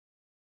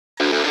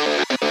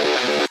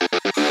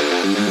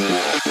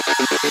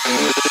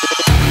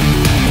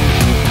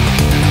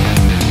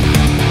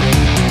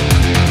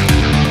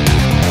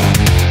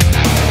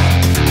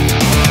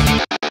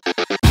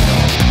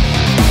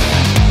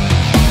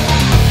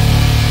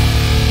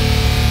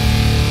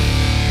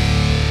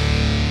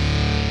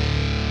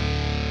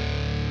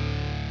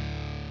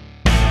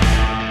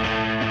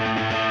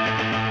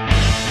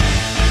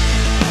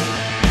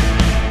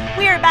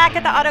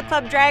Auto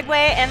Club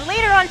Dragway, and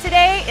later on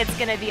today, it's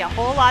going to be a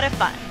whole lot of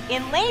fun.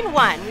 In lane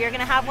 1, we are going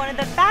to have one of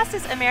the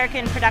fastest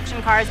American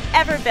production cars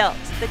ever built,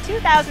 the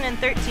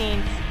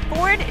 2013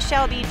 Ford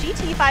Shelby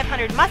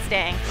GT500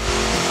 Mustang.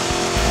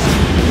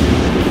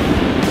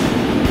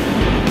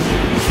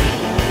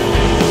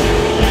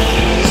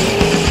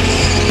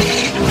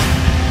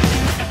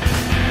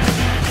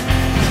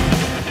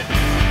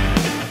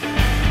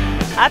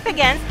 Up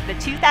against the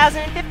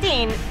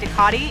 2015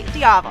 Ducati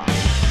Diavel.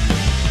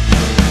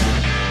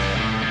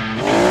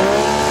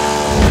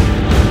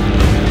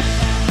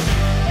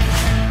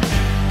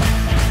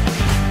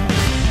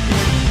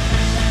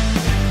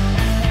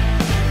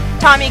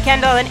 Tommy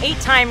Kendall, an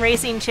 8-time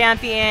racing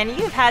champion.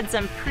 You've had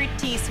some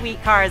pretty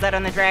sweet cars out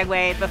on the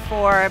dragway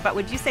before, but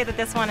would you say that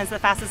this one is the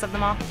fastest of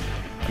them all?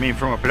 I mean,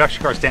 from a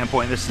production car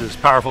standpoint, this is as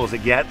powerful as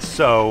it gets,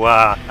 so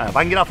if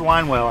I can get off the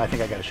line well, I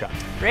think I got a shot.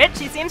 Rich,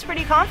 he seems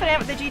pretty confident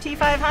with the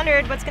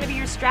GT500. What's going to be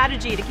your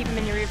strategy to keep him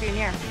in your rearview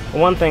mirror?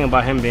 Well, one thing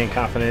about him being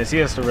confident is he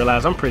has to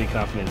realize I'm pretty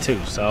confident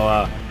too.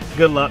 So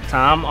good luck,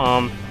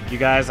 Tom. You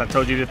guys, I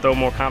told you to throw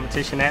more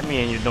competition at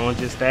me, and you're doing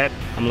just that.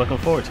 I'm looking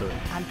forward to it.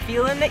 I'm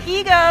feeling the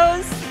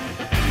egos.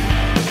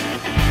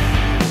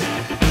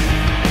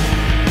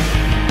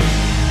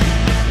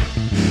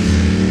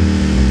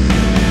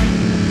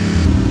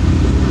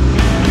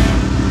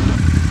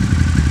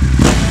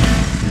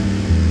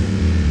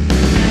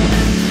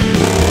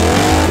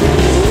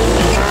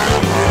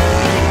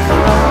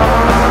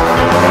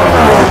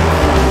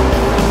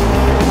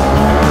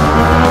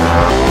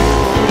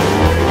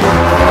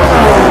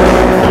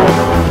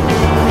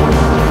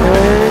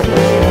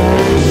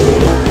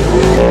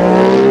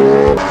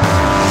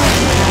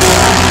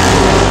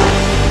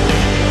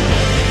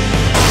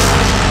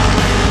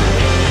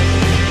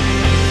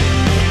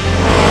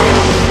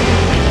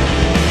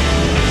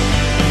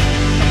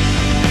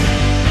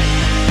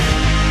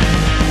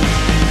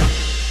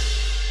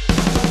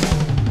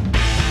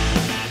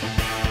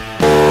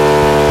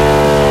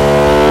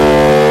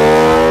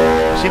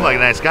 Like a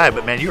nice guy,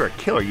 but man, you're a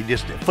killer. You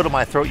just, foot on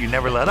my throat, you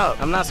never let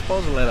up. I'm not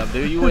supposed to let up,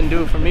 dude. You wouldn't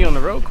do it for me on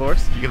the road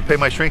course. You gonna pay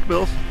my shrink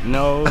bills?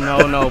 No,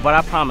 but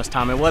I promise,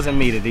 Tom, it wasn't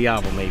me. The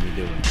Diavel made me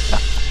do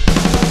it.